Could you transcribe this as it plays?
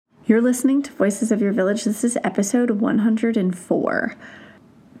You're listening to Voices of Your Village. This is episode 104.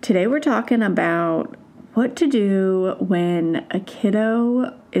 Today we're talking about what to do when a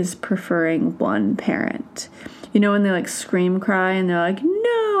kiddo is preferring one parent. You know, when they like scream cry and they're like,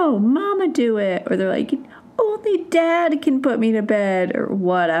 no, mama do it. Or they're like, only dad can put me to bed or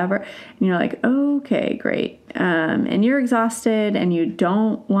whatever. And you're like, okay, great. And you're exhausted and you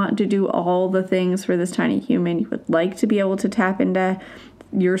don't want to do all the things for this tiny human. You would like to be able to tap into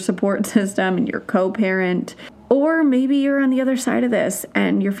your support system and your co-parent. Or maybe you're on the other side of this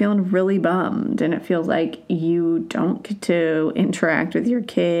and you're feeling really bummed and it feels like you don't get to interact with your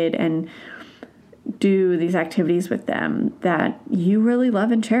kid and do these activities with them that you really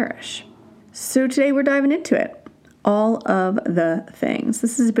love and cherish. So today we're diving into it. All of the things.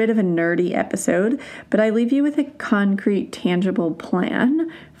 This is a bit of a nerdy episode, but I leave you with a concrete, tangible plan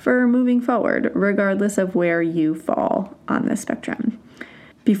for moving forward, regardless of where you fall on the spectrum.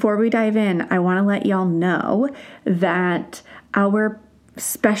 Before we dive in, I want to let y'all know that our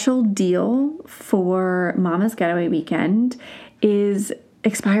special deal for Mama's Getaway Weekend is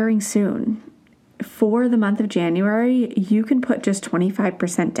expiring soon. For the month of January, you can put just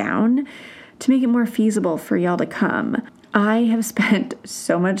 25% down to make it more feasible for y'all to come. I have spent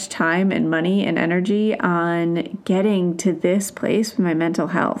so much time and money and energy on getting to this place with my mental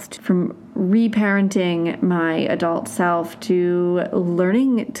health, from reparenting my adult self to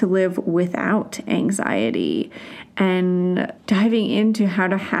learning to live without anxiety and diving into how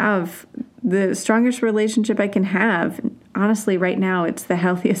to have the strongest relationship I can have. Honestly, right now, it's the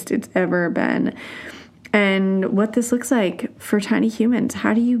healthiest it's ever been. And what this looks like for tiny humans.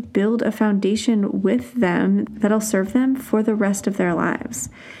 How do you build a foundation with them that'll serve them for the rest of their lives?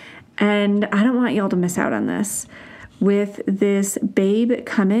 And I don't want y'all to miss out on this. With this babe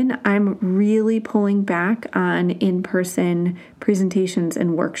coming, I'm really pulling back on in-person presentations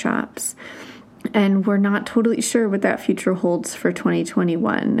and workshops. And we're not totally sure what that future holds for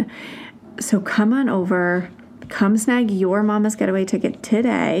 2021. So come on over, come snag your Mama's Getaway ticket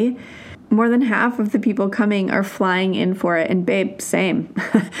today. More than half of the people coming are flying in for it. And babe, same.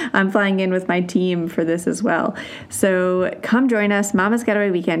 I'm flying in with my team for this as well. So come join us,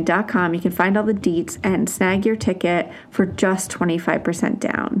 mamasgetawayweekend.com. You can find all the deets and snag your ticket for just 25%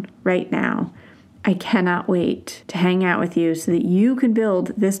 down right now. I cannot wait to hang out with you so that you can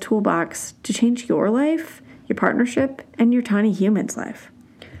build this toolbox to change your life, your partnership, and your tiny human's life.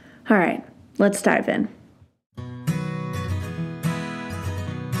 All right, let's dive in.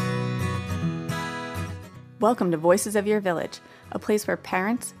 Welcome to Voices of Your Village, a place where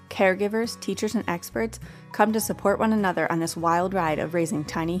parents, caregivers, teachers, and experts come to support one another on this wild ride of raising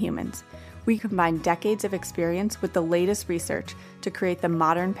tiny humans. We combine decades of experience with the latest research to create the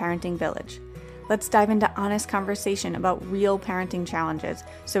modern parenting village. Let's dive into honest conversation about real parenting challenges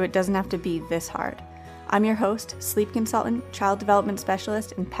so it doesn't have to be this hard. I'm your host, sleep consultant, child development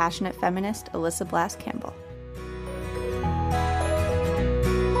specialist, and passionate feminist, Alyssa Blass-Campbell.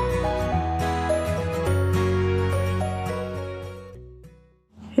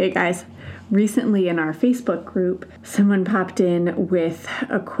 Hey guys, recently in our Facebook group, someone popped in with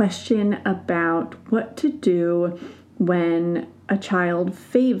a question about what to do when a child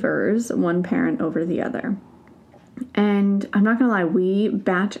favors one parent over the other. And I'm not gonna lie, we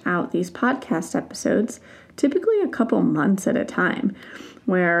batch out these podcast episodes typically a couple months at a time,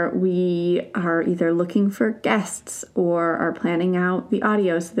 where we are either looking for guests or are planning out the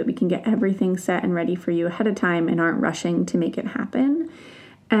audio so that we can get everything set and ready for you ahead of time and aren't rushing to make it happen.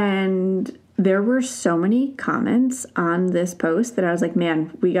 And there were so many comments on this post that I was like,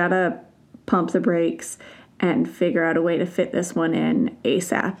 man, we gotta pump the brakes and figure out a way to fit this one in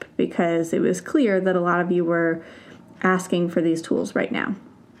ASAP, because it was clear that a lot of you were asking for these tools right now.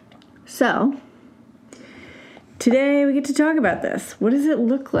 So today we get to talk about this. What does it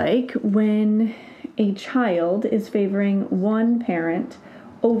look like when a child is favoring one parent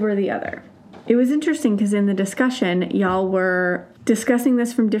over the other? It was interesting because in the discussion, y'all were discussing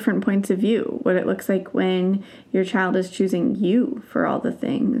this from different points of view, what it looks like when your child is choosing you for all the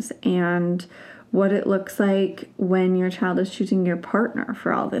things, and what it looks like when your child is choosing your partner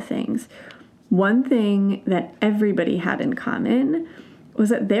for all the things. One thing that everybody had in common was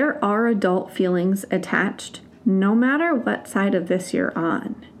that there are adult feelings attached no matter what side of this you're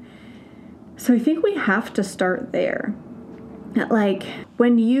on. So I think we have to start there. Like,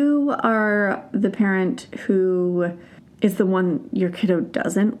 when you are the parent who is the one your kiddo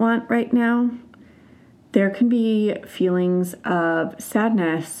doesn't want right now, there can be feelings of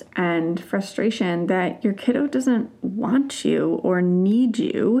sadness and frustration that your kiddo doesn't want you or need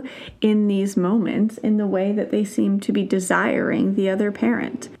you in these moments in the way that they seem to be desiring the other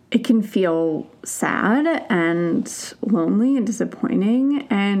parent. It can feel sad and lonely and disappointing,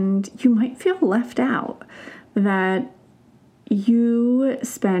 and you might feel left out. That you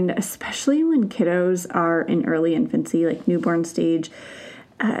spend, especially when kiddos are in early infancy, like newborn stage,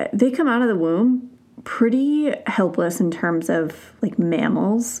 they come out of the womb pretty helpless in terms of like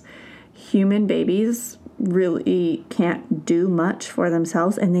mammals. Human babies really can't do much for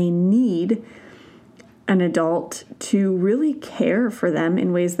themselves, and they need an adult to really care for them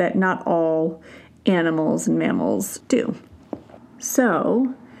in ways that not all animals and mammals do.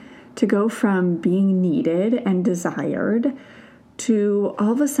 So, to go from being needed and desired to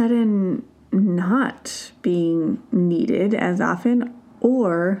all of a sudden not being needed as often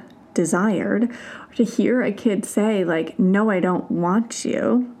or desired, or to hear a kid say like, no, I don't want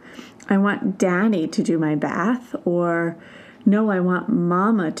you. I want daddy to do my bath, or no, I want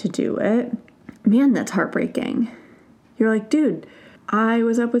mama to do it. Man, that's heartbreaking. You're like, dude, I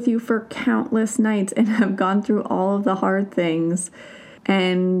was up with you for countless nights and have gone through all of the hard things.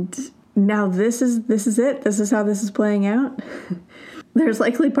 And now this is it. This is how this is playing out. There's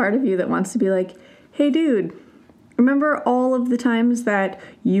likely part of you that wants to be like, hey, dude, remember all of the times that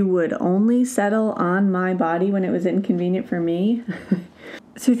you would only settle on my body when it was inconvenient for me?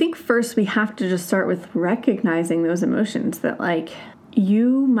 So I think first we have to just start with recognizing those emotions that like,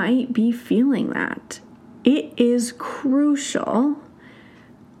 you might be feeling that. It is crucial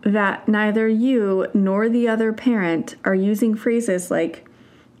that neither you nor the other parent are using phrases like,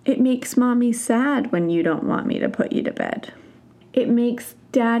 it makes mommy sad when you don't want me to put you to bed. It makes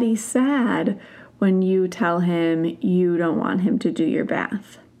daddy sad when you tell him you don't want him to do your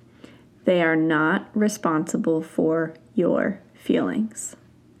bath. They are not responsible for your feelings.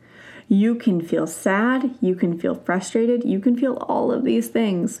 You can feel sad, you can feel frustrated, you can feel all of these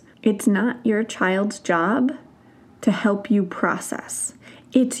things. It's not your child's job to help you process.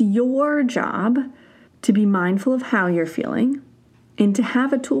 It's your job to be mindful of how you're feeling and to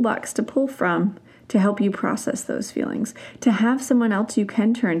have a toolbox to pull from to help you process those feelings. To have someone else you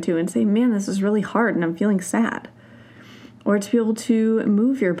can turn to and say, man, this is really hard and I'm feeling sad. Or to be able to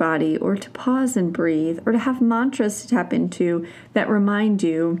move your body, or to pause and breathe, or to have mantras to tap into that remind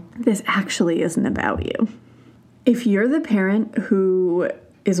you this actually isn't about you. If you're the parent who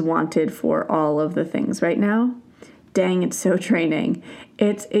is wanted for all of the things right now, dang, it's so draining.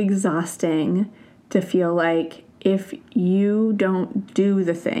 It's exhausting to feel like if you don't do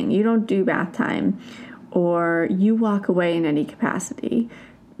the thing, you don't do bath time, or you walk away in any capacity,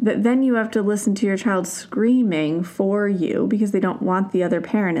 that then you have to listen to your child screaming for you because they don't want the other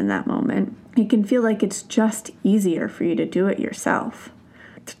parent in that moment. It can feel like it's just easier for you to do it yourself.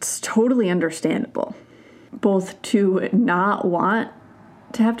 It's totally understandable, both to not want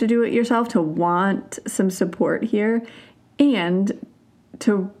to have to do it yourself, to want some support here, and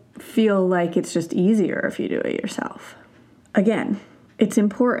to feel like it's just easier if you do it yourself. Again, it's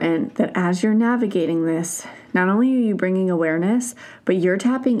important that as you're navigating this, not only are you bringing awareness, but you're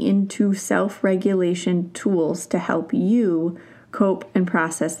tapping into self-regulation tools to help you cope and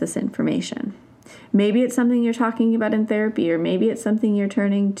process this information. Maybe it's something you're talking about in therapy, or maybe it's something you're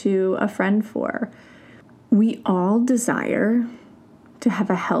turning to a friend for. We all desire to have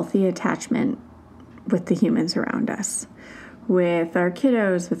a healthy attachment with the humans around us, with our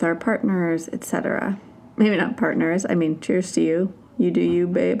kiddos, with our partners, etc. Maybe not partners. I mean, cheers to you. You do you,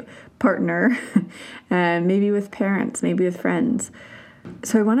 babe. Partner. And maybe with parents, maybe with friends.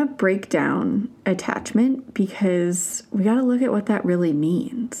 So I want to break down attachment because we got to look at what that really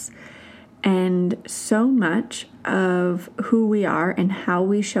means. And so much of who we are and how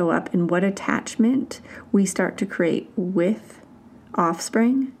we show up and what attachment we start to create with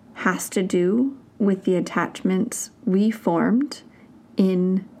offspring has to do with the attachments we formed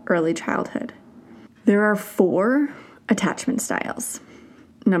in early childhood. There are 4 attachment styles.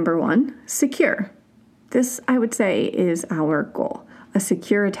 Number 1, secure. This, I would say, is our goal, a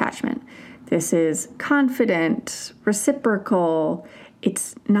secure attachment. This is confident, reciprocal.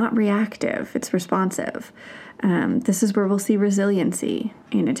 It's not reactive, it's responsive. This is where we'll see resiliency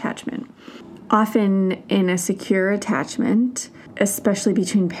in attachment. Often in a secure attachment, especially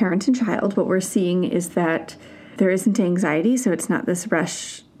between parent and child, what we're seeing is that there isn't anxiety, so it's not this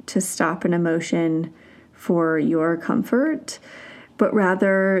rush to stop an emotion for your comfort, but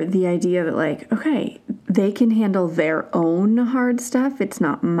rather the idea that like, okay, they can handle their own hard stuff. It's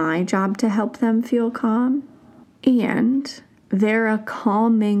not my job to help them feel calm. And they're a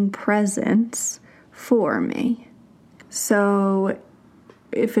calming presence for me. So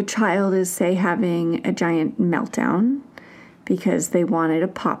if a child is, say, having a giant meltdown because they wanted a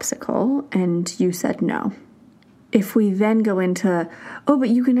popsicle and you said no, If we then go into, oh, but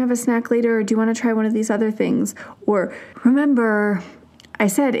you can have a snack later, or do you want to try one of these other things? Or remember, I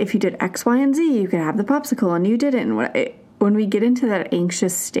said if you did X, Y, and Z, you could have the popsicle, and you didn't. When we get into that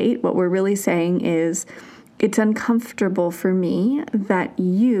anxious state, what we're really saying is, it's uncomfortable for me that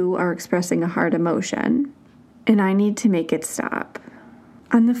you are expressing a hard emotion, and I need to make it stop.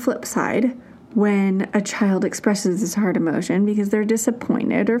 On the flip side, when a child expresses this hard emotion because they're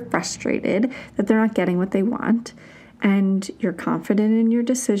disappointed or frustrated that they're not getting what they want, and you're confident in your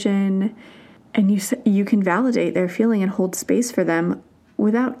decision, and you can validate their feeling and hold space for them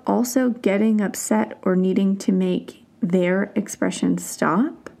without also getting upset or needing to make their expression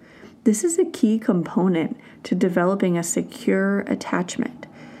stop, this is a key component to developing a secure attachment.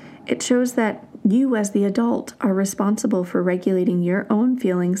 It shows that you as the adult are responsible for regulating your own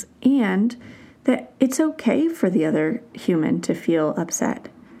feelings and that it's okay for the other human to feel upset.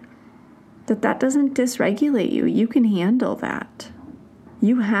 That doesn't dysregulate you. You can handle that.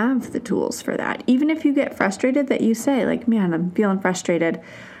 You have the tools for that. Even if you get frustrated, that you say, like, man, I'm feeling frustrated.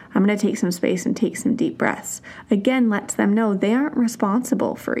 I'm going to take some space and take some deep breaths. Again, lets them know they aren't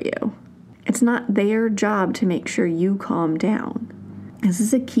responsible for you. It's not their job to make sure you calm down. This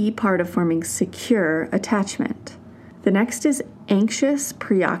is a key part of forming secure attachment. The next is anxious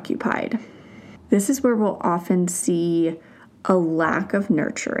preoccupied. This is where we'll often see a lack of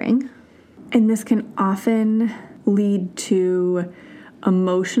nurturing, and this can often lead to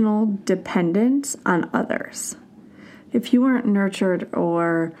emotional dependence on others. If you weren't nurtured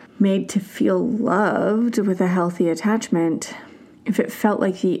or made to feel loved with a healthy attachment, if it felt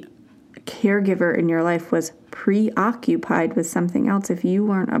like the caregiver in your life was preoccupied with something else, if you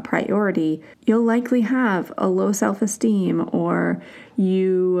weren't a priority, you'll likely have a low self-esteem, or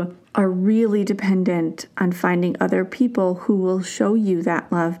you are really dependent on finding other people who will show you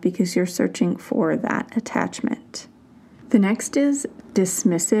that love because you're searching for that attachment. The next is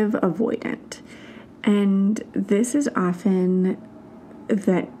dismissive avoidant. And this is often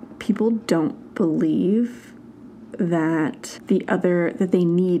that people don't believe that they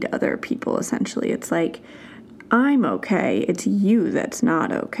need other people, essentially. It's like, I'm okay, it's you that's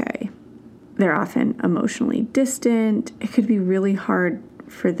not okay. They're often emotionally distant. It could be really hard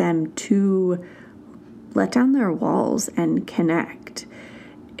for them to let down their walls and connect.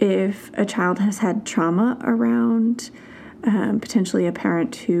 If a child has had trauma around, potentially a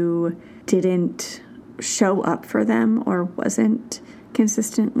parent who didn't show up for them or wasn't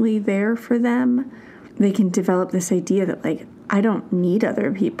consistently there for them, they can develop this idea that, like, I don't need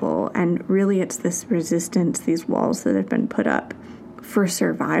other people. And really it's this resistance, these walls that have been put up for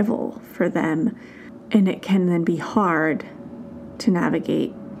survival for them. And it can then be hard to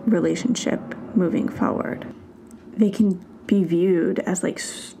navigate relationship moving forward. They can be viewed as like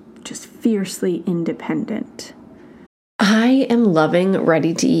just fiercely independent. I am loving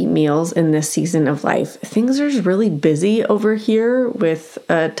ready-to-eat meals in this season of life. Things are just really busy over here with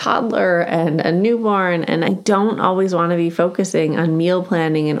a toddler and a newborn, and I don't always want to be focusing on meal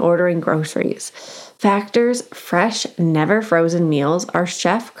planning and ordering groceries. Factor's fresh, never frozen meals are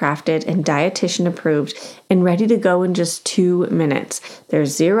chef-crafted and dietitian approved and ready to go in just 2 minutes.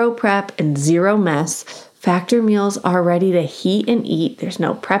 There's zero prep and zero mess. Factor meals are ready to heat and eat. There's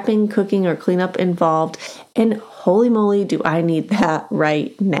no prepping, cooking, or cleanup involved. And holy moly, do I need that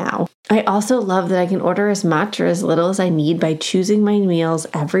right now. I also love that I can order as much or as little as I need by choosing my meals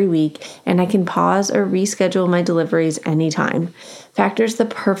every week, and I can pause or reschedule my deliveries anytime. Factor's the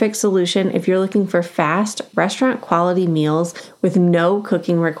perfect solution if you're looking for fast, restaurant-quality meals with no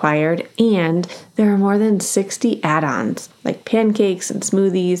cooking required, and there are more than 60 add-ons, like pancakes and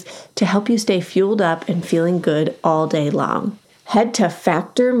smoothies, to help you stay fueled up and feeling good all day long. Head to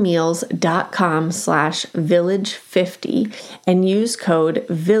factormeals.com/village50 and use code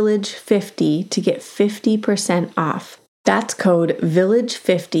village50 to get 50% off. That's code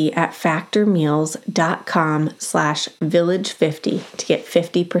village50 at factormeals.com/village50 to get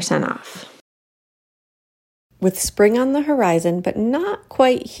 50% off. With spring on the horizon, but not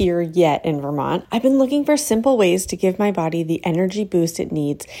quite here yet in Vermont, I've been looking for simple ways to give my body the energy boost it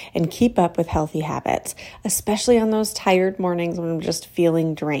needs and keep up with healthy habits, especially on those tired mornings when I'm just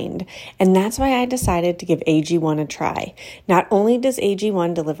feeling drained. And that's why I decided to give AG1 a try. Not only does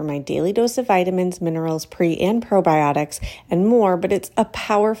AG1 deliver my daily dose of vitamins, minerals, pre- and probiotics, and more, but it's a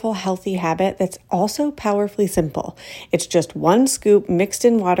powerful, healthy habit that's also powerfully simple. It's just 1 scoop mixed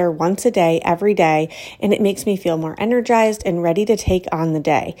in water once a day, every day, and it makes me feel more energized and ready to take on the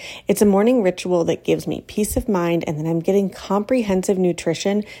day. It's a morning ritual that gives me peace of mind, and then I'm getting comprehensive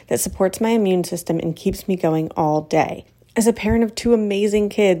nutrition that supports my immune system and keeps me going all day. As a parent of 2 amazing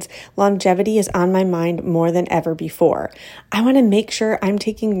kids, longevity is on my mind more than ever before. I want to make sure I'm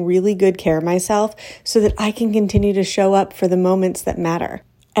taking really good care of myself so that I can continue to show up for the moments that matter.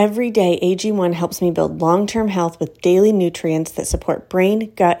 Every day, AG1 helps me build long-term health with daily nutrients that support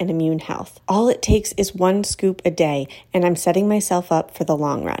brain, gut, and immune health. All it takes is 1 scoop a day, and I'm setting myself up for the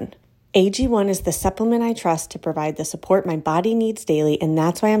long run. AG1 is the supplement I trust to provide the support my body needs daily, and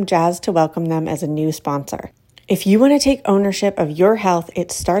that's why I'm jazzed to welcome them as a new sponsor. If you want to take ownership of your health,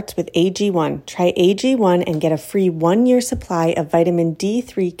 it starts with AG1. Try AG1 and get a free 1-year supply of vitamin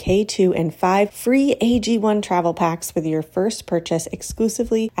D3, K2, and 5 free AG1 travel packs with your first purchase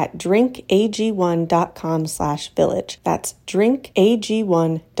exclusively at drinkag1.com/village. That's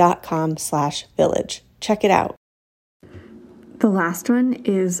drinkag1.com/village. Check it out. The last one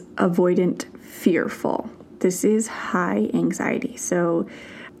is avoidant fearful. This is high anxiety. So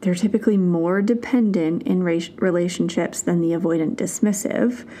they're typically more dependent in relationships than the avoidant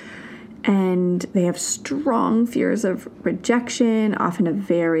dismissive. And they have strong fears of rejection, often a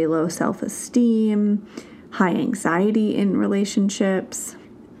very low self-esteem, high anxiety in relationships.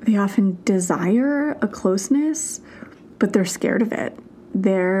 They often desire a closeness, but they're scared of it.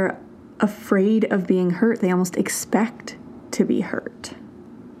 They're afraid of being hurt. They almost expect to be hurt.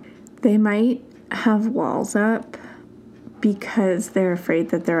 They might have walls up because they're afraid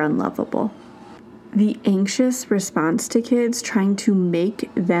that they're unlovable. The anxious response to kids trying to make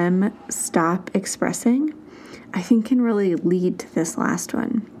them stop expressing, I think can really lead to this last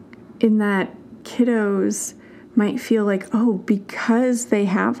one. In that kiddos might feel like, oh, because they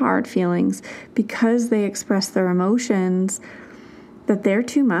have hard feelings, because they express their emotions, that they're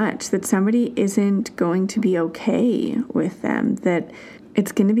too much, that somebody isn't going to be okay with them, that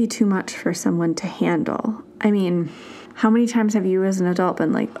it's going to be too much for someone to handle. I mean, how many times have you as an adult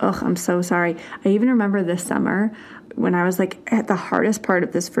been like, oh, I'm so sorry. I even remember this summer when I was like at the hardest part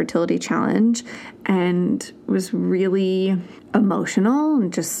of this fertility challenge and was really emotional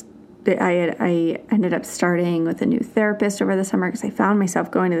and just I ended up starting with a new therapist over the summer because I found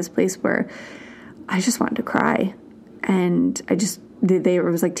myself going to this place where I just wanted to cry. And it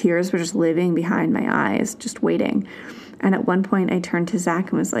was like tears were just living behind my eyes, just waiting. And at one point I turned to Zach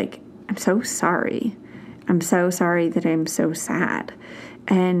and was like, I'm so sorry. I'm so sorry that I'm so sad.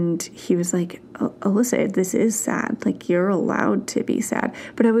 And he was like, Alyssa, this is sad. Like, you're allowed to be sad.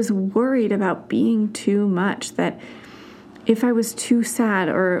 But I was worried about being too much, that if I was too sad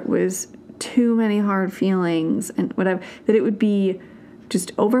or it was too many hard feelings and whatever, that it would be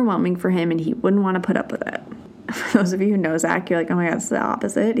just overwhelming for him and he wouldn't want to put up with it. For those of you who know Zach, you're like, oh my God, it's the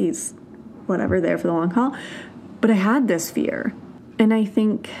opposite. He's whatever, there for the long haul. But I had this fear. And I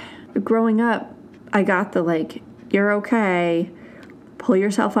think growing up, I got the like, you're okay, pull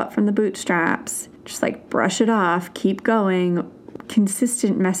yourself up from the bootstraps, just like brush it off, keep going,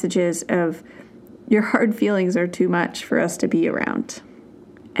 consistent messages of your hard feelings are too much for us to be around.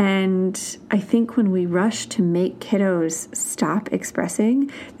 And I think when we rush to make kiddos stop expressing,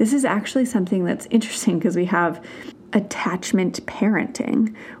 this is actually something that's interesting because we have attachment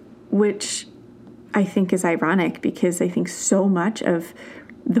parenting, which I think is ironic because I think so much of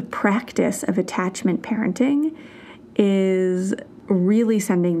the practice of attachment parenting is really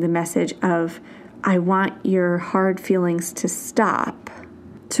sending the message of, I want your hard feelings to stop.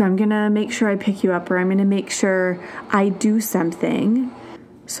 So I'm going to make sure I pick you up, or I'm going to make sure I do something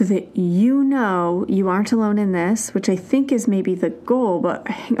so that you know you aren't alone in this, which I think is maybe the goal. But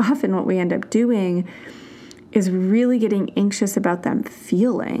I think often what we end up doing is really getting anxious about them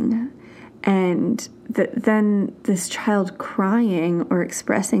feeling. And then this child crying or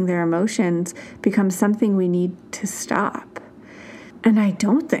expressing their emotions becomes something we need to stop. And I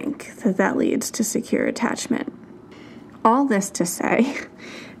don't think that leads to secure attachment. All this to say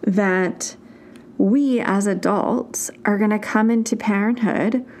that we as adults are going to come into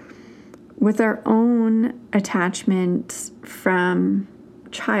parenthood with our own attachments from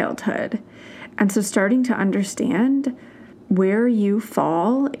childhood. And so starting to understand where you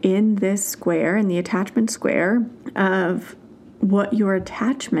fall in this square, in the attachment square of what your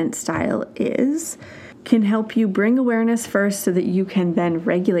attachment style is, can help you bring awareness first so that you can then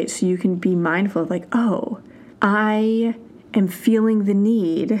regulate, so you can be mindful of like, oh, I am feeling the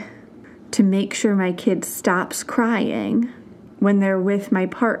need to make sure my kid stops crying when they're with my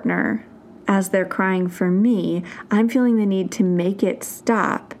partner as they're crying for me. I'm feeling the need to make it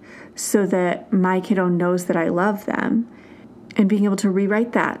stop so that my kiddo knows that I love them. And being able to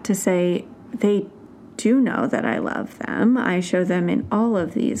rewrite that to say, they do know that I love them. I show them in all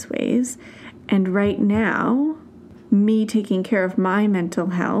of these ways. And right now, me taking care of my mental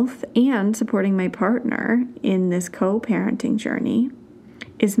health and supporting my partner in this co-parenting journey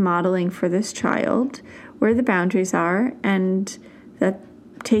is modeling for this child where the boundaries are and that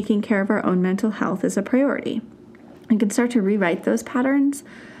taking care of our own mental health is a priority. You can start to rewrite those patterns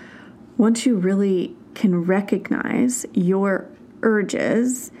once you really can recognize your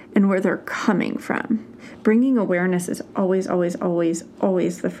urges and where they're coming from. Bringing awareness is always, always, always,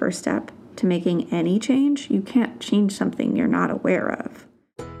 always the first step to making any change. You can't change something you're not aware of.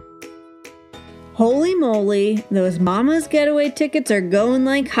 Holy moly, those Mama's Getaway tickets are going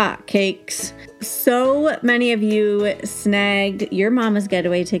like hotcakes. So many of you snagged your Mama's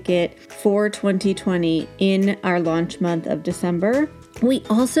Getaway ticket for 2020 in our launch month of December. We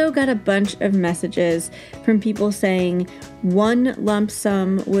also got a bunch of messages from people saying one lump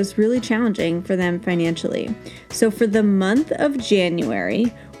sum was really challenging for them financially. So for the month of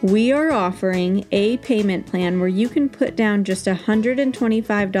January, we are offering a payment plan where you can put down just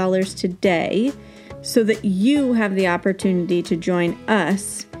 $125 today so that you have the opportunity to join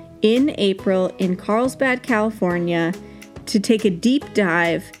us in April in Carlsbad, California, to take a deep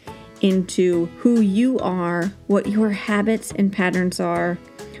dive into who you are, what your habits and patterns are,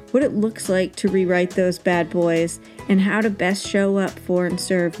 what it looks like to rewrite those bad boys, and how to best show up for and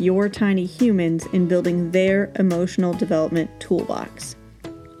serve your tiny humans in building their emotional development toolbox.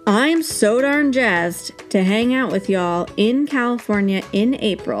 I'm so darn jazzed to hang out with y'all in California in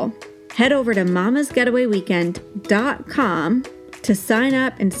April. Head over to mamasgetawayweekend.com to sign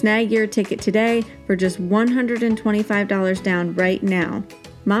up and snag your ticket today for just $125 down right now.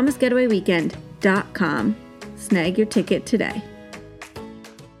 mamasgetawayweekend.com. Snag your ticket today.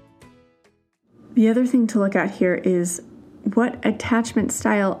 The other thing to look at here is what attachment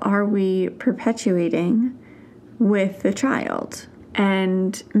style are we perpetuating with the child?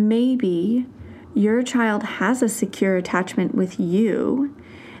 And maybe your child has a secure attachment with you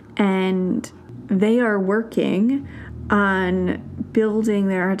and they are working on building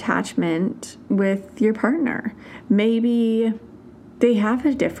their attachment with your partner. Maybe they have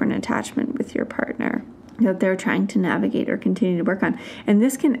a different attachment with your partner that they're trying to navigate or continue to work on. And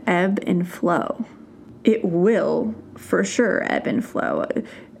this can ebb and flow. It will, for sure, ebb and flow.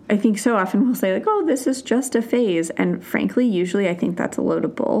 I think so often we'll say, like, oh, this is just a phase. And frankly, usually I think that's a load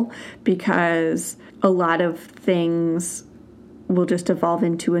of bull because a lot of things will just evolve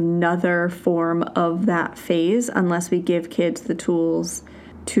into another form of that phase unless we give kids the tools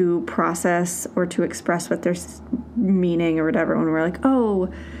to process or to express what they're meaning or whatever. When we're like,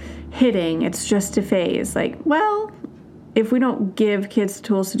 oh, hitting, it's just a phase. Like, well, if we don't give kids the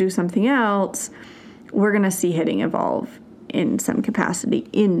tools to do something else, we're going to see hitting evolve in some capacity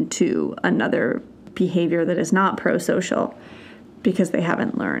into another behavior that is not pro-social because they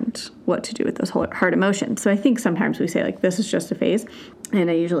haven't learned what to do with those hard emotions. So I think sometimes we say, like, this is just a phase. And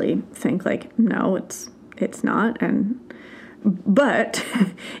I usually think, like, no, it's not. But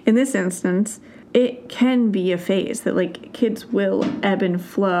in this instance, it can be a phase that, like, kids will ebb and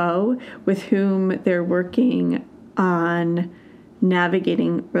flow with whom they're working on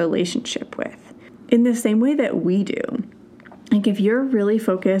navigating relationship with. In the same way that we do. Like, if you're really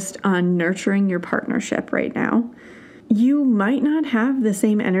focused on nurturing your partnership right now, you might not have the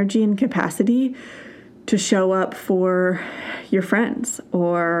same energy and capacity to show up for your friends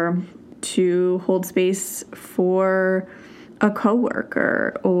or to hold space for a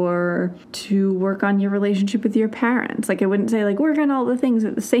coworker or to work on your relationship with your parents. Like, I wouldn't say, like, work on all the things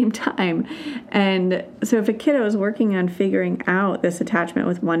at the same time. And so if a kiddo is working on figuring out this attachment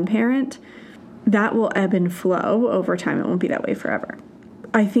with one parent, that will ebb and flow over time. It won't be that way forever.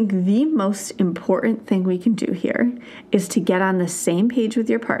 I think the most important thing we can do here is to get on the same page with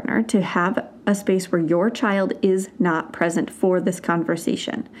your partner, to have a space where your child is not present for this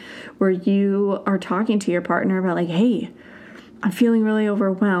conversation, where you are talking to your partner about, like, hey, I'm feeling really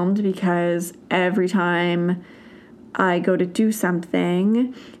overwhelmed because every time I go to do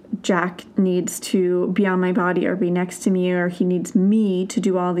something, Jack needs to be on my body or be next to me, or he needs me to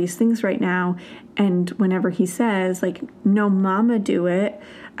do all these things right now. And whenever he says, like, no, mama, do it,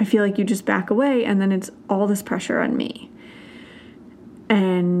 I feel like you just back away, and then it's all this pressure on me.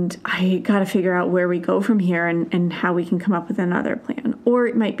 And I got to figure out where we go from here and how we can come up with another plan. Or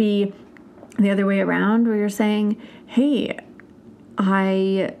it might be the other way around, where you're saying, hey,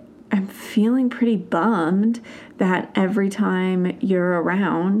 I'm feeling pretty bummed that every time you're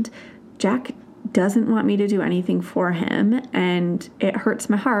around, Jack doesn't want me to do anything for him, and it hurts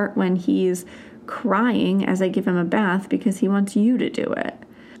my heart when he's crying as I give him a bath because he wants you to do it.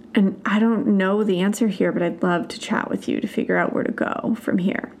 And I don't know the answer here, but I'd love to chat with you to figure out where to go from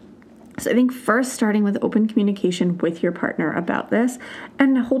here. So I think first starting with open communication with your partner about this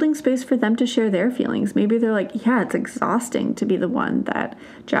and holding space for them to share their feelings. Maybe they're like, yeah, it's exhausting to be the one that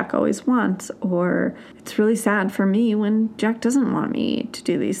Jack always wants, or it's really sad for me when Jack doesn't want me to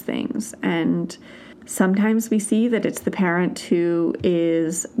do these things. And sometimes we see that it's the parent who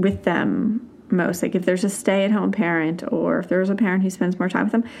is with them most. Like if there's a stay-at-home parent or if there's a parent who spends more time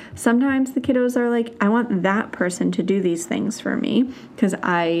with them, sometimes the kiddos are like, I want that person to do these things for me because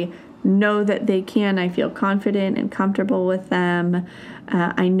I know that they can. I feel confident and comfortable with them.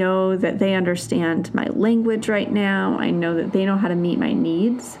 I know that they understand my language right now. I know that they know how to meet my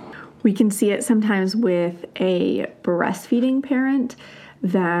needs. We can see it sometimes with a breastfeeding parent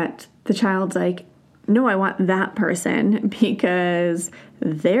that the child's like, no, I want that person because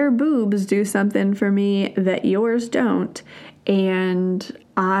their boobs do something for me that yours don't, and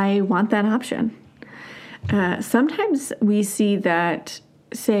I want that option. Sometimes we see that,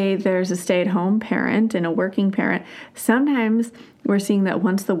 say there's a stay-at-home parent and a working parent, sometimes we're seeing that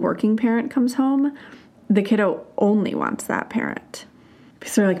once the working parent comes home, the kiddo only wants that parent.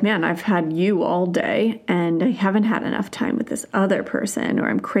 Because they're like, man, I've had you all day and I haven't had enough time with this other person, or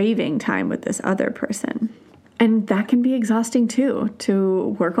I'm craving time with this other person. And that can be exhausting too,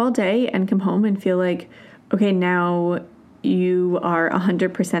 to work all day and come home and feel like, okay, now you are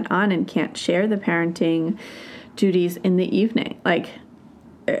 100% on and can't share the parenting duties in the evening. Like,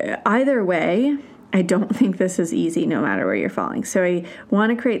 either way, I don't think this is easy no matter where you're falling. So I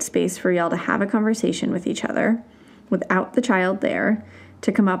want to create space for y'all to have a conversation with each other without the child there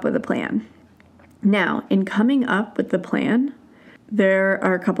to come up with a plan. Now, in coming up with the plan, there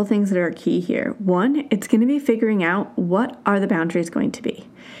are a couple things that are key here. One, it's going to be figuring out what are the boundaries going to be.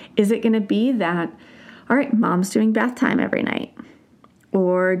 Is it going to be that, all right, mom's doing bath time every night,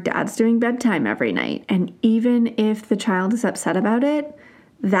 or dad's doing bedtime every night, and even if the child is upset about it,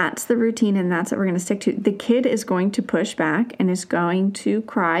 that's the routine and that's what we're going to stick to. The kid is going to push back and is going to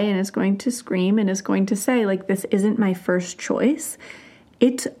cry and is going to scream and is going to say, like, this isn't my first choice.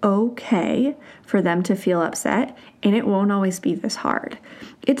 It's okay for them to feel upset, and it won't always be this hard.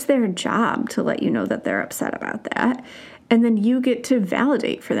 It's their job to let you know that they're upset about that. And then you get to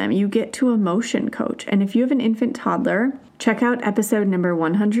validate for them. You get to emotion coach. And if you have an infant toddler, check out episode number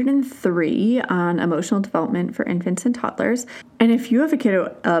 103 on emotional development for infants and toddlers. And if you have a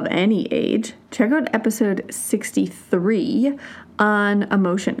kiddo of any age, check out episode 63 on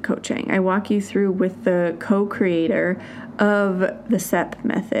emotion coaching. I walk you through with the co-creator of the SEP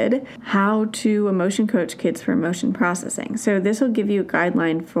method how to emotion coach kids for emotion processing. So this will give you a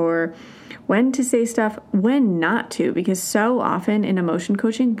guideline for when to say stuff, when not to, because so often in emotion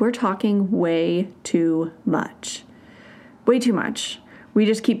coaching, we're talking way too much. Way too much. We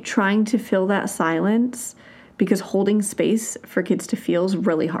just keep trying to fill that silence because holding space for kids to feel is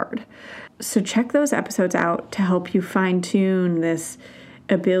really hard. So check those episodes out to help you fine-tune this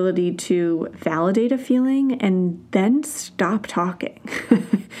ability to validate a feeling and then stop talking,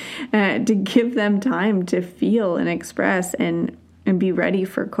 to give them time to feel and express and be ready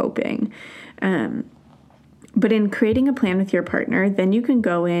for coping. But in creating a plan with your partner, then you can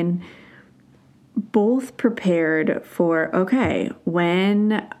go in both prepared for, okay,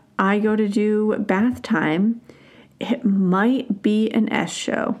 when I go to do bath time, it might be an S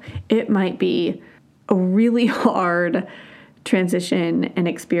show. It might be a really hard transition and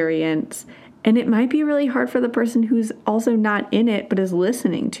experience. And it might be really hard for the person who's also not in it, but is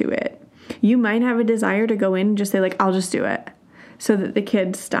listening to it. You might have a desire to go in and just say, like, I'll just do it, so that the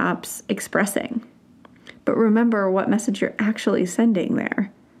kid stops expressing. But remember, what message you're actually sending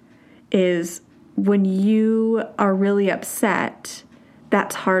there is, when you are really upset,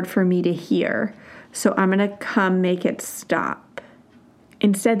 that's hard for me to hear, so I'm going to come make it stop.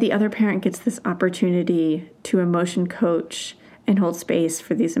 Instead, the other parent gets this opportunity to emotion coach and hold space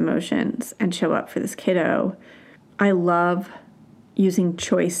for these emotions and show up for this kiddo. I love using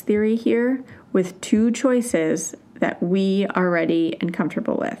choice theory here with two choices that we are ready and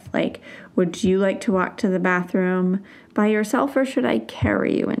comfortable with. Like, would you like to walk to the bathroom by yourself, or should I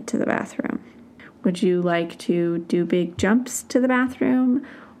carry you into the bathroom? Would you like to do big jumps to the bathroom,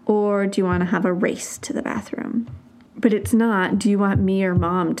 or do you want to have a race to the bathroom? But it's not, do you want me or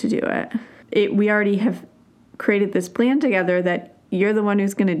mom to do it? We already have created this plan together that you're the one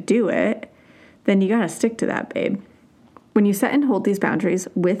who's going to do it. Then you got to stick to that, babe. When you set and hold these boundaries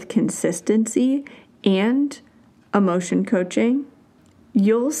with consistency and emotion coaching,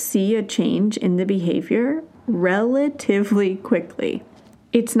 you'll see a change in the behavior relatively quickly.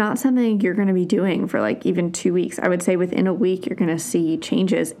 It's not something you're going to be doing for like even 2 weeks. I would say within a week, you're going to see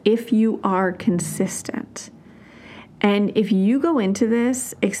changes if you are consistent. And if you go into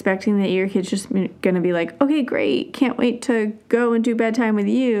this expecting that your kid's just going to be like, okay, great, can't wait to go and do bedtime with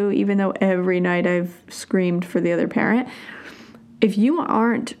you, even though every night I've screamed for the other parent, if you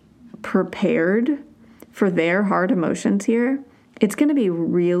aren't prepared for their hard emotions here, it's going to be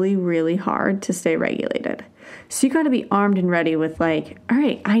really, really hard to stay regulated. So you got to be armed and ready with like, all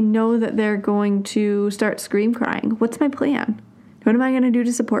right, I know that they're going to start scream crying. What's my plan? What am I going to do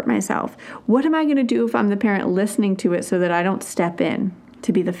to support myself? What am I going to do if I'm the parent listening to it so that I don't step in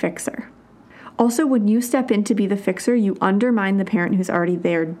to be the fixer? Also, when you step in to be the fixer, you undermine the parent who's already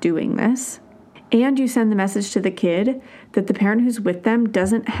there doing this. And you send the message to the kid that the parent who's with them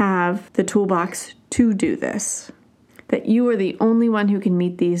doesn't have the toolbox to do this. That you are the only one who can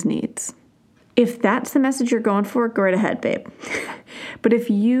meet these needs. If that's the message you're going for, go right ahead, babe. But if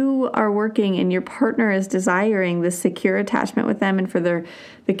you are working and your partner is desiring this secure attachment with them and for the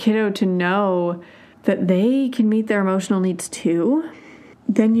kiddo to know that they can meet their emotional needs too,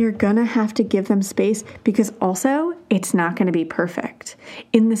 then you're going to have to give them space, because also it's not going to be perfect.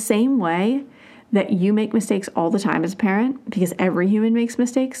 In the same way that you make mistakes all the time as a parent, because every human makes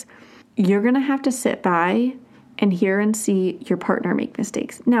mistakes, you're going to have to sit by and hear and see your partner make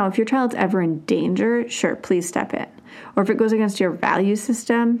mistakes. Now, if your child's ever in danger, sure, please step in. Or if it goes against your value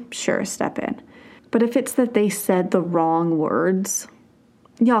system, sure, step in. But if it's that they said the wrong words,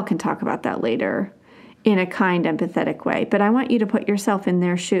 y'all can talk about that later in a kind, empathetic way. But I want you to put yourself in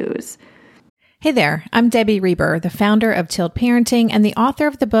their shoes. Hey there, I'm Debbie Reber, the founder of Tilt Parenting and the author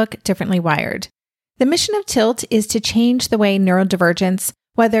of the book Differently Wired. The mission of Tilt is to change the way neurodivergence,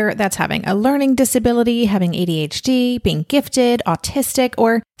 whether that's having a learning disability, having ADHD, being gifted, autistic,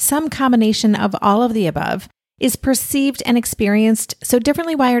 or some combination of all of the above, is perceived and experienced so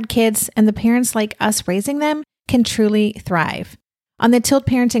differently wired kids and the parents like us raising them can truly thrive. On the Tilt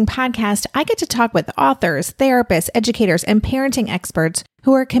Parenting podcast, I get to talk with authors, therapists, educators, and parenting experts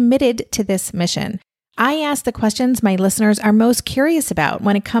who are committed to this mission. I ask the questions my listeners are most curious about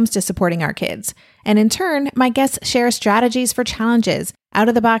when it comes to supporting our kids. And in turn, my guests share strategies for challenges,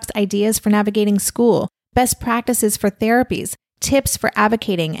 out-of-the-box ideas for navigating school, best practices for therapies, tips for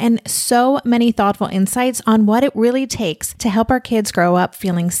advocating, and so many thoughtful insights on what it really takes to help our kids grow up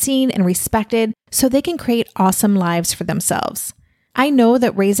feeling seen and respected so they can create awesome lives for themselves. I know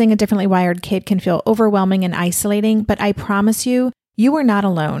that raising a differently wired kid can feel overwhelming and isolating, but I promise you, you are not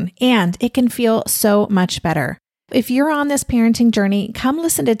alone, and it can feel so much better. If you're on this parenting journey, come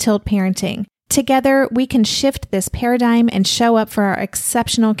listen to Tilt Parenting. Together, we can shift this paradigm and show up for our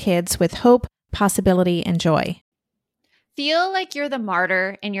exceptional kids with hope, possibility, and joy. Feel like you're the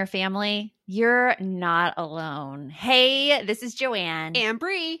martyr in your family? You're not alone. Hey, this is Joanne. And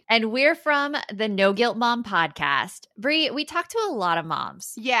Bree. And we're from the No Guilt Mom podcast. Bree, we talk to a lot of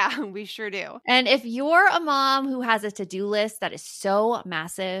moms. Yeah, we sure do. And if you're a mom who has a to-do list that is so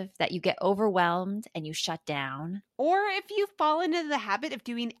massive that you get overwhelmed and you shut down, or if you fall into the habit of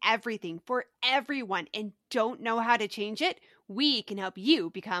doing everything for everyone and don't know how to change it, we can help you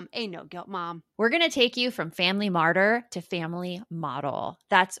become a no-guilt mom. we're going to take you from family martyr to family model.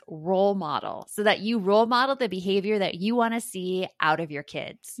 That's role model, so that you role model the behavior that you want to see out of your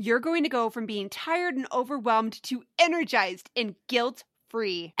kids. You're going to go from being tired and overwhelmed to energized and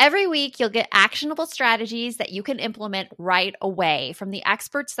guilt-free. Every week, you'll get actionable strategies that you can implement right away from the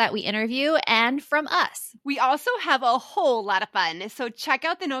experts that we interview and from us. We also have a whole lot of fun, so check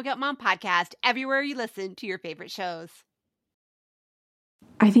out the No Guilt Mom podcast everywhere you listen to your favorite shows.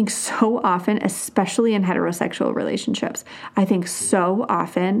 I think so often, especially in heterosexual relationships, I think so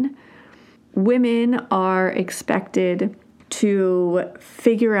often women are expected to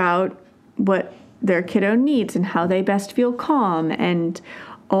figure out what their kiddo needs and how they best feel calm and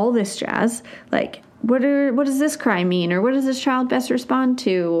all this jazz. Like, what does this cry mean? Or what does this child best respond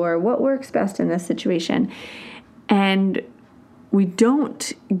to? Or what works best in this situation? And we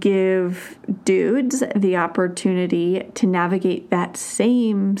don't give dudes the opportunity to navigate that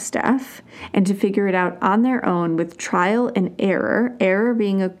same stuff and to figure it out on their own with trial and error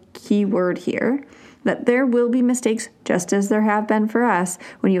being a key word here, that there will be mistakes just as there have been for us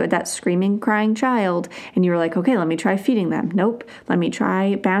when you had that screaming, crying child and you were like, okay, let me try feeding them. Nope. Let me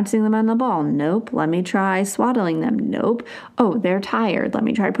try bouncing them on the ball. Nope. Let me try swaddling them. Nope. Oh, they're tired. Let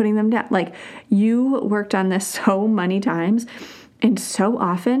me try putting them down. Like, you worked on this so many times. And so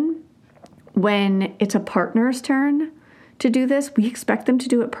often when it's a partner's turn to do this, we expect them to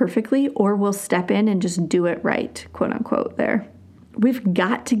do it perfectly, or we'll step in and just do it right, quote unquote there. We've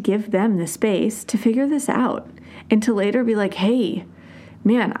got to give them the space to figure this out and to later be like, hey,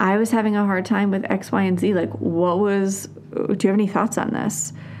 man, I was having a hard time with X, Y, and Z. Like, do you have any thoughts on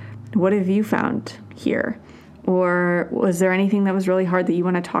this? What have you found here? Or was there anything that was really hard that you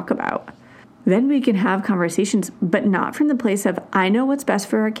want to talk about? Then we can have conversations, but not from the place of, I know what's best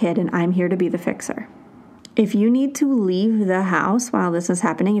for our kid and I'm here to be the fixer. If you need to leave the house while this is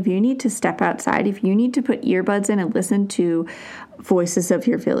happening, if you need to step outside, if you need to put earbuds in and listen to Voices of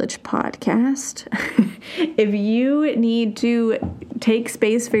Your Village podcast, if you need to take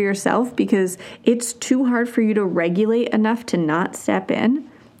space for yourself because it's too hard for you to regulate enough to not step in,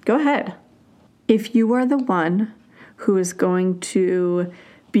 go ahead. If you are the one who is going to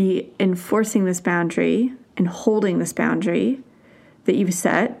be enforcing this boundary and holding this boundary that you've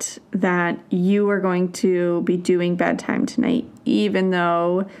set, that you are going to be doing bedtime tonight, even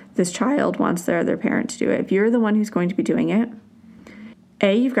though this child wants their other parent to do it. If you're the one who's going to be doing it,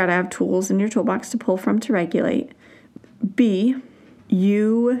 A, you've got to have tools in your toolbox to pull from to regulate. B,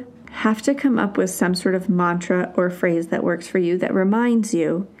 you have to come up with some sort of mantra or phrase that works for you that reminds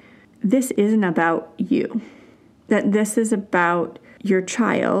you this isn't about you, that this is about your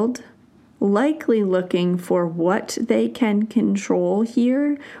child likely looking for what they can control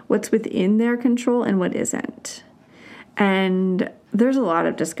here, what's within their control and what isn't. And there's a lot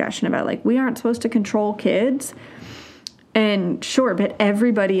of discussion about like, we aren't supposed to control kids. And sure, but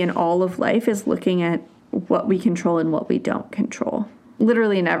everybody in all of life is looking at what we control and what we don't control.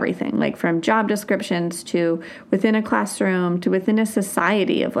 Literally in everything, like from job descriptions to within a classroom to within a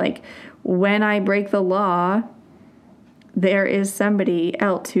society of like, when I break the law, there is somebody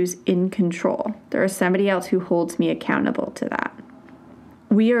else who's in control. There is somebody else who holds me accountable to that.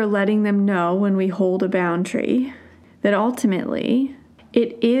 We are letting them know when we hold a boundary that ultimately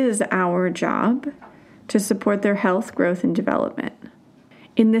it is our job to support their health, growth, and development.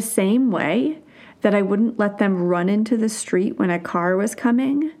 In the same way that I wouldn't let them run into the street when a car was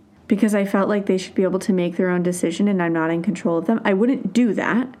coming because I felt like they should be able to make their own decision and I'm not in control of them. I wouldn't do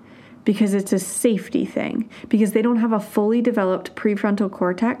that because it's a safety thing, because they don't have a fully developed prefrontal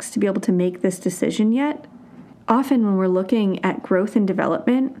cortex to be able to make this decision yet. Often when we're looking at growth and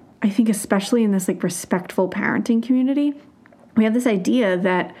development, I think especially in this like respectful parenting community, we have this idea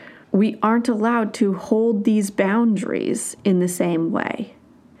that we aren't allowed to hold these boundaries in the same way.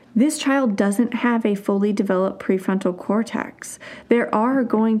 This child doesn't have a fully developed prefrontal cortex. There are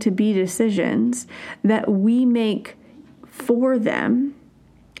going to be decisions that we make for them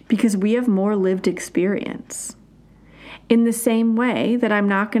because we have more lived experience. In the same way that I'm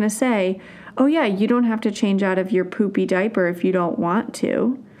not going to say, oh yeah, you don't have to change out of your poopy diaper if you don't want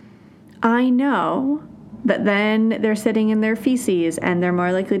to. I know that then they're sitting in their feces and they're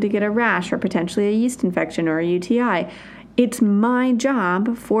more likely to get a rash or potentially a yeast infection or a UTI. It's my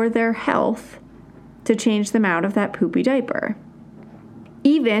job for their health to change them out of that poopy diaper,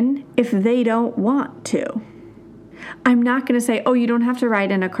 even if they don't want to. I'm not going to say, oh, you don't have to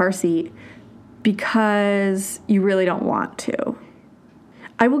ride in a car seat because you really don't want to.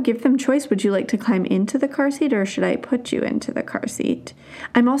 I will give them choice. Would you like to climb into the car seat or should I put you into the car seat?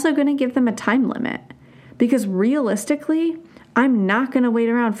 I'm also going to give them a time limit because realistically, I'm not going to wait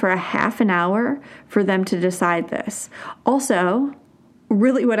around for a half an hour for them to decide this. Also,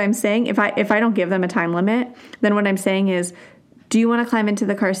 really what I'm saying, if I don't give them a time limit, then what I'm saying is, do you want to climb into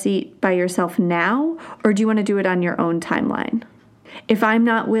the car seat by yourself now, or do you want to do it on your own timeline? If I'm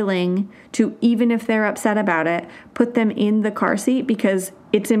not willing to, even if they're upset about it, put them in the car seat because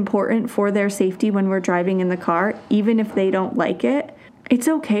it's important for their safety when we're driving in the car, even if they don't like it, it's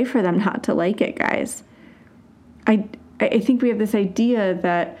okay for them not to like it, guys. I think we have this idea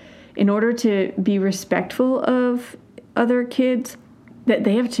that in order to be respectful of other kids, that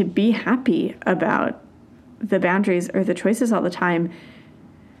they have to be happy about the boundaries or the choices all the time.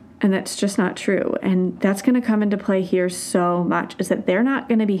 And that's just not true. And that's going to come into play here so much, is that they're not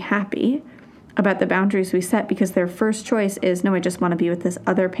going to be happy about the boundaries we set because their first choice is, no, I just want to be with this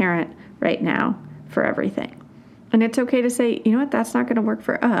other parent right now for everything. And it's okay to say, you know what, that's not going to work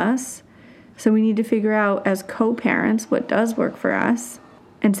for us. So we need to figure out as co-parents what does work for us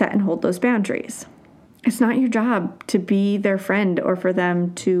and set and hold those boundaries. It's not your job to be their friend or for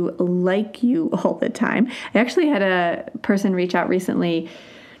them to like you all the time. I actually had a person reach out recently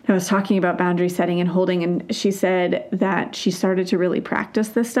that was talking about boundary setting and holding, and she said that she started to really practice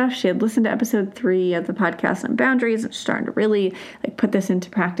this stuff. She had listened to episode 3 of the podcast on boundaries and started to really put this into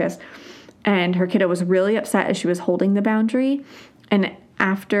practice. And her kiddo was really upset as she was holding the boundary. And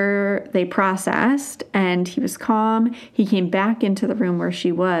after they processed and he was calm, he came back into the room where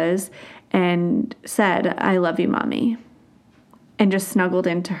she was and said, I love you, Mommy, and just snuggled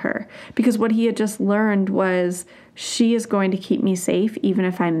into her. Because what he had just learned was she is going to keep me safe even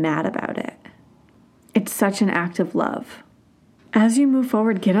if I'm mad about it. It's such an act of love. As you move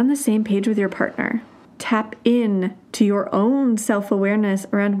forward, get on the same page with your partner. tap in to your own self-awareness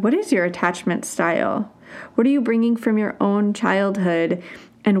around what is your attachment style? What are you bringing from your own childhood?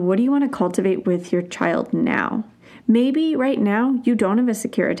 And what do you want to cultivate with your child now? Maybe right now you don't have a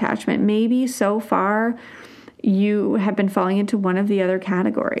secure attachment. Maybe so far you have been falling into one of the other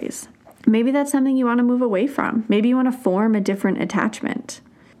categories. Maybe that's something you want to move away from. Maybe you want to form a different attachment.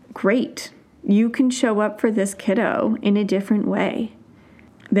 Great. You can show up for this kiddo in a different way.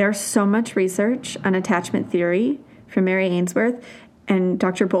 There's so much research on attachment theory from Mary Ainsworth and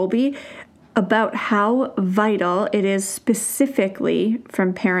Dr. Bowlby about how vital it is specifically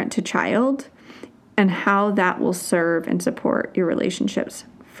from parent to child and how that will serve and support your relationships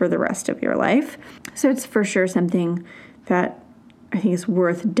for the rest of your life. So it's for sure something that I think is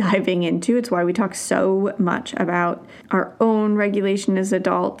worth diving into. It's why we talk so much about our own regulation as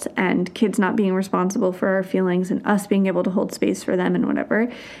adults and kids not being responsible for our feelings and us being able to hold space for them and whatever.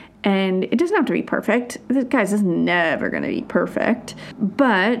 And it doesn't have to be perfect. Guys, it's never going to be perfect.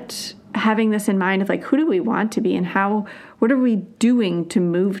 But having this in mind of like, who do we want to be and what are we doing to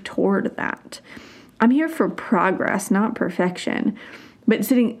move toward that? I'm here for progress, not perfection.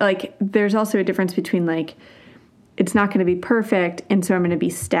 But there's also a difference between like, it's not going to be perfect, and so I'm going to be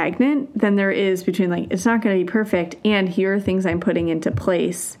stagnant, than there is between like, it's not going to be perfect, and here are things I'm putting into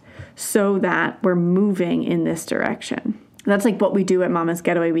place so that we're moving in this direction. That's like what we do at Mama's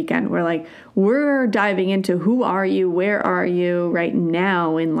Getaway Weekend. We're diving into who are you, where are you right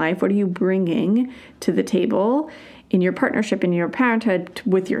now in life? What are you bringing to the table in your partnership, in your parenthood,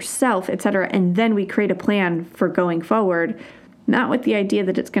 with yourself, etc. And then we create a plan for going forward, not with the idea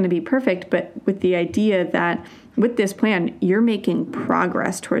that it's going to be perfect, but with the idea that with this plan, you're making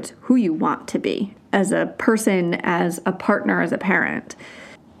progress towards who you want to be as a person, as a partner, as a parent.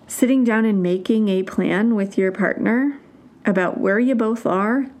 Sitting down and making a plan with your partner about where you both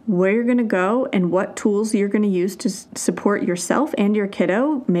are, where you're going to go, and what tools you're going to use to support yourself and your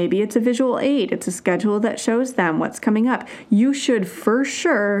kiddo. Maybe it's a visual aid. It's a schedule that shows them what's coming up. You should for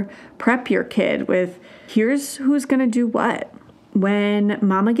sure prep your kid with, here's who's going to do what. When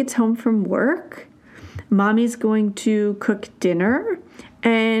Mama gets home from work, Mommy's going to cook dinner,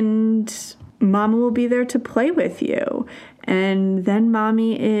 and Mama will be there to play with you. And then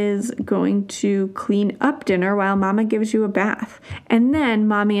Mommy is going to clean up dinner while Mama gives you a bath. And then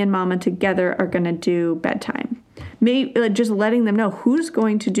Mommy and Mama together are going to do bedtime. Maybe just letting them know who's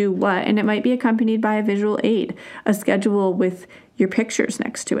going to do what, and it might be accompanied by a visual aid, a schedule with your pictures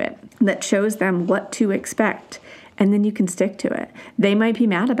next to it that shows them what to expect, and then you can stick to it. They might be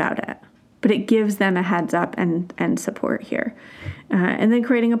mad about it, but it gives them a heads up and support here. And then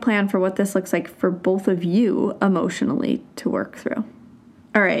creating a plan for what this looks like for both of you emotionally to work through.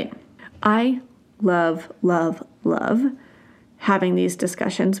 All right. I love, love, love having these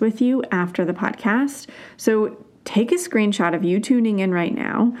discussions with you after the podcast. So take a screenshot of you tuning in right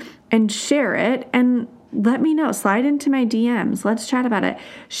now and share it and let me know. Slide into my DMs. Let's chat about it.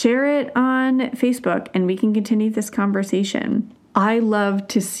 Share it on Facebook and we can continue this conversation. I love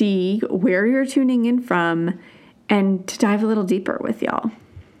to see where you're tuning in from and to dive a little deeper with y'all.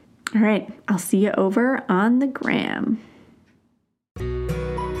 All right, I'll see you over on the gram.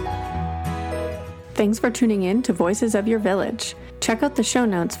 Thanks for tuning in to Voices of Your Village. Check out the show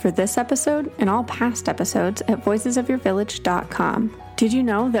notes for this episode and all past episodes at voicesofyourvillage.com. Did you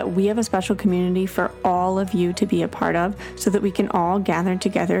know that we have a special community for all of you to be a part of so that we can all gather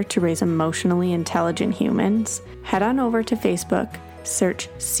together to raise emotionally intelligent humans? Head on over to Facebook, search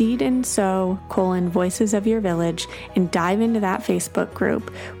Seed and Sow Voices of Your Village, and dive into that Facebook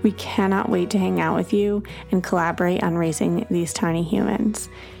group. We cannot wait to hang out with you and collaborate on raising these tiny humans.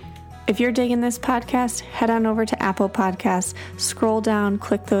 If you're digging this podcast, head on over to Apple Podcasts, scroll down,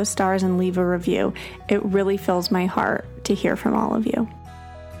 click those stars, and leave a review. It really fills my heart to hear from all of you.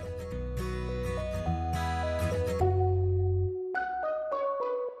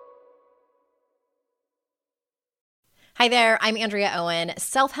 Hi there, I'm Andrea Owen,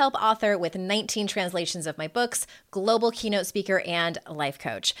 self-help author with 19 translations of my books, global keynote speaker, and life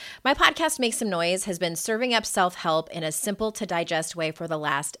coach. My podcast, Make Some Noise, has been serving up self-help in a simple-to-digest way for the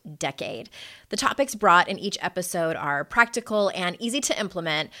last decade. The topics brought in each episode are practical and easy to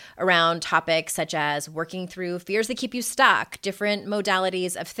implement around topics such as working through fears that keep you stuck, different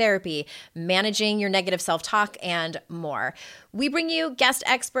modalities of therapy, managing your negative self-talk, and more. We bring you guest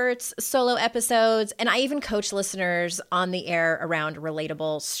experts, solo episodes, and I even coach listeners on the air around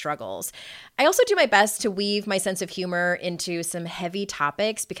relatable struggles. I also do my best to weave my sense of humor into some heavy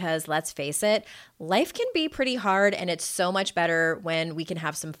topics because, let's face it, life can be pretty hard, and it's so much better when we can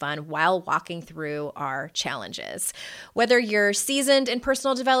have some fun while walking through our challenges. Whether you're seasoned in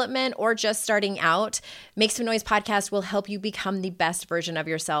personal development or just starting out, Make Some Noise podcast will help you become the best version of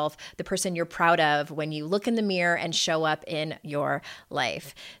yourself, the person you're proud of when you look in the mirror and show up in your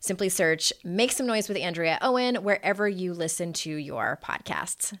life. Simply search Make Some Noise with Andrea Owen wherever you listen to your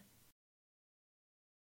podcasts.